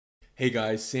Hey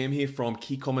guys, Sam here from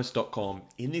keycommerce.com.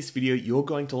 In this video, you're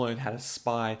going to learn how to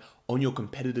spy on your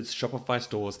competitors' Shopify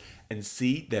stores and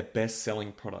see their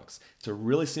best-selling products. It's a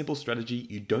really simple strategy.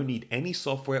 You don't need any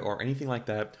software or anything like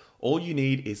that. All you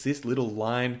need is this little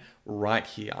line right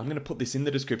here. I'm going to put this in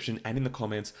the description and in the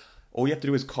comments. All you have to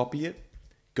do is copy it,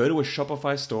 go to a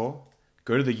Shopify store,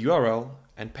 go to the URL,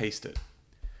 and paste it.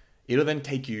 It'll then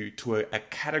take you to a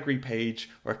category page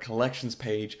or a collections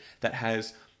page that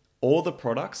has all the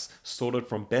products sorted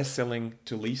from best selling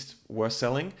to least worst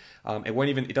selling.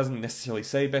 It doesn't necessarily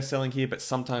say best selling here, but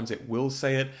sometimes it will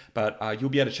say it. But you'll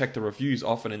be able to check the reviews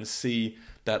often and see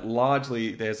that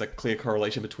largely there's a clear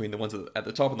correlation between the ones at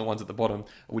the top and the ones at the bottom,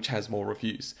 which has more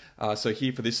reviews. So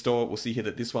here for this store, we'll see here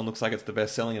that this one looks like it's the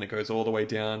best selling, and it goes all the way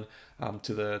down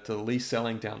to the least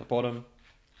selling down the bottom.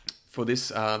 For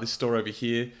this store over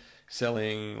here,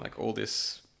 selling like all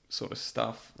this sort of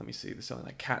stuff. Let me see, they're selling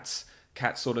like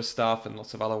cat sort of stuff and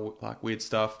lots of other like weird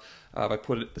stuff. If I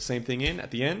put the same thing in at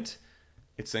the end,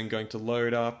 it's then going to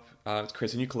load up. It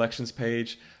creates a new collections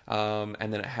page, and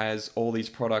then it has all these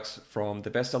products from the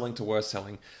best selling to worst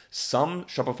selling. Some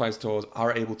Shopify stores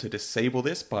are able to disable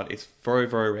this, but it's very,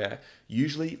 very rare.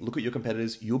 Usually, look at your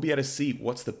competitors. You'll be able to see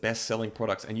what's the best selling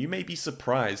products, and you may be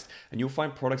surprised, and you'll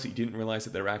find products that you didn't realize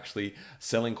that they're actually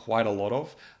selling quite a lot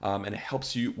of, and it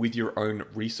helps you with your own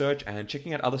research and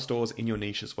checking out other stores in your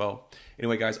niche as well.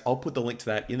 Anyway, guys, I'll put the link to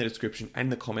that in the description and in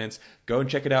the comments. Go and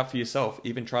check it out for yourself.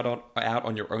 Even try it out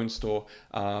on your own store,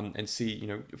 and see,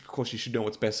 of course you should know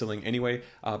what's best selling anyway,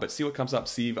 but see what comes up,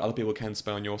 see if other people can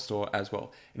spy on your store as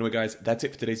well. Anyway, guys, that's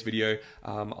it for today's video.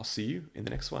 I'll see you in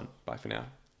the next one. Bye for now.